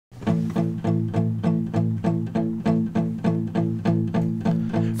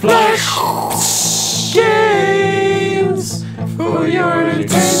Fresh games for your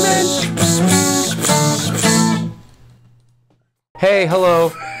entertainment. Hey,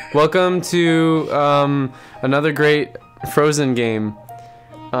 hello. Welcome to another great Frozen game.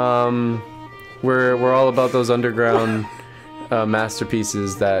 We're all about those underground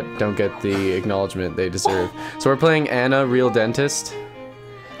masterpieces that don't get the acknowledgement they deserve. So we're playing Anna, Real Dentist.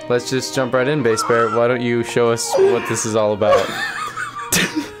 Let's just jump right in, Bass Bear. Why don't you show us what this is all about?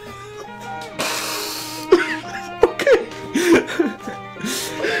 Okay.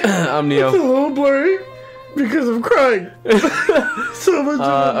 I'm Neo. It's a little blurry because I'm crying. So much.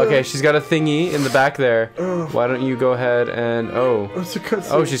 Okay, she's got a thingy in the back there. Why don't you go ahead and It's a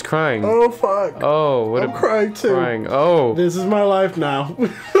cutscene. oh, she's crying. Oh fuck. Oh, what I'm crying too. Crying. Oh. This is my life now.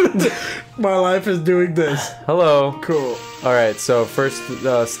 My life is doing this. Hello. Cool. All right. So first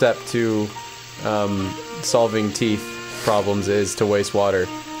step to solving teeth problems is to waste water,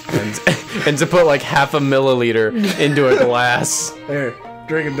 and to put like half a milliliter into a glass. Here,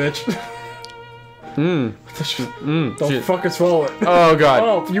 drink it, bitch. Don't fucking swallow it. Oh god.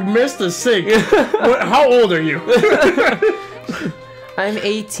 Oh, you missed the sink. How old are you? I'm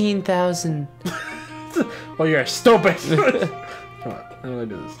 18,000 Well, you're stupid. Come on, how do I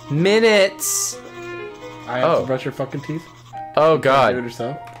do this? minutes. I have to brush your fucking teeth. Oh Do it god.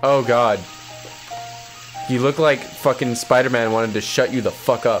 yourself. Oh god. You look like fucking Spider-Man wanted to shut you the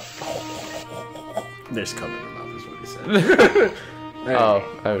fuck up. There's cum in your mouth, is what he said. Oh,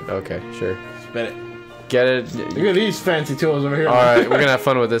 okay, sure. Spit it. Get it. Look at these fancy tools over here. Alright, we're gonna have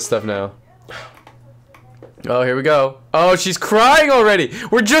fun with this stuff now. Oh, here we go. Oh, she's crying already!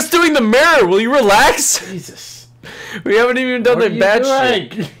 We're just doing the mirror! Will you relax? Jesus. We haven't even done the bad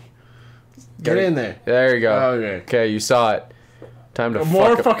shit. Get in there. There you go. Okay. Okay, you saw it. Time to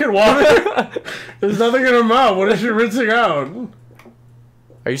More fuck fucking water? There's nothing in her mouth. What is she rinsing out?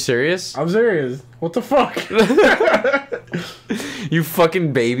 Are you serious? I'm serious. What the fuck? You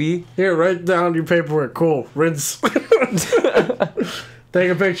fucking baby. Here, write down your paperwork. Cool. Rinse.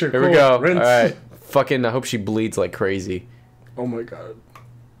 Take a picture. Here cool. we go. Rinse. Alright. Fucking, I hope she bleeds like crazy. Oh my god.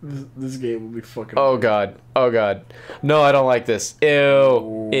 This game will be fucking... Oh god. Oh god. No, I don't like this. Ew.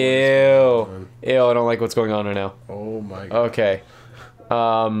 Oh, Ew. Ew, I don't like what's going on right now. Oh my god. Okay.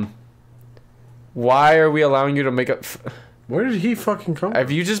 Why are we allowing you to make up... Where did he fucking come from?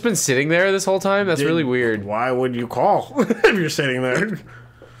 Have you just been sitting there this whole time? That's really weird. Why would you call if you're sitting there?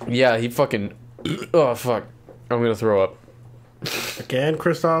 Yeah, he fucking... Oh, fuck. I'm gonna throw up. Again,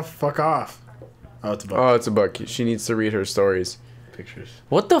 Kristoff, fuck off. Oh, it's a book. Oh, it's a book. She needs to read her stories. Pictures.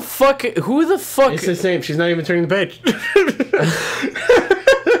 What the fuck? Who the fuck? It's the same. She's not even turning the page.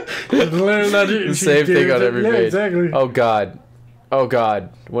 The same thing on every page. Exactly. Oh god. Oh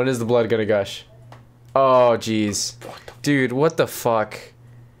god. When is the blood gonna gush? Oh jeez. Dude, what the fuck?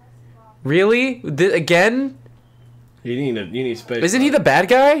 Really? Again? You need space. Isn't he the bad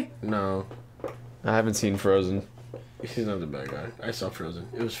guy? No. I haven't seen Frozen. He's not the bad guy. I saw Frozen.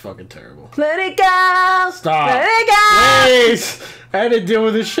 It was fucking terrible. Let it go! Stop. Let it go! Please! I had to deal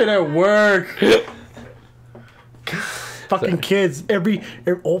with this shit at work. Fucking kids, every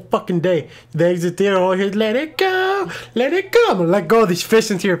all fucking day. They exit theater, all here, let it go, let it go. I'm gonna let go of these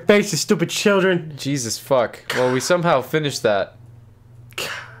fists into your face, you stupid children. Jesus fuck. Well, we somehow finished that.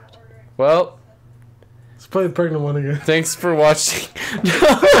 Well, Let's play the pregnant one again. thanks for watching.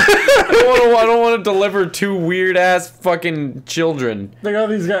 I don't want to deliver two weird ass fucking children. Look at all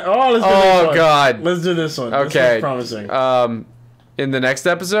these guys. Oh, let's do Oh this one. god. Let's do this one. This Okay. one's promising. In the next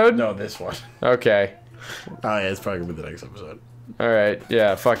episode? No, this one. Okay. Oh yeah, it's probably gonna be the next episode. Alright,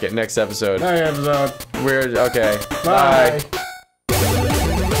 yeah, fuck it. Next episode. Next episode. We're okay. Bye. Bye.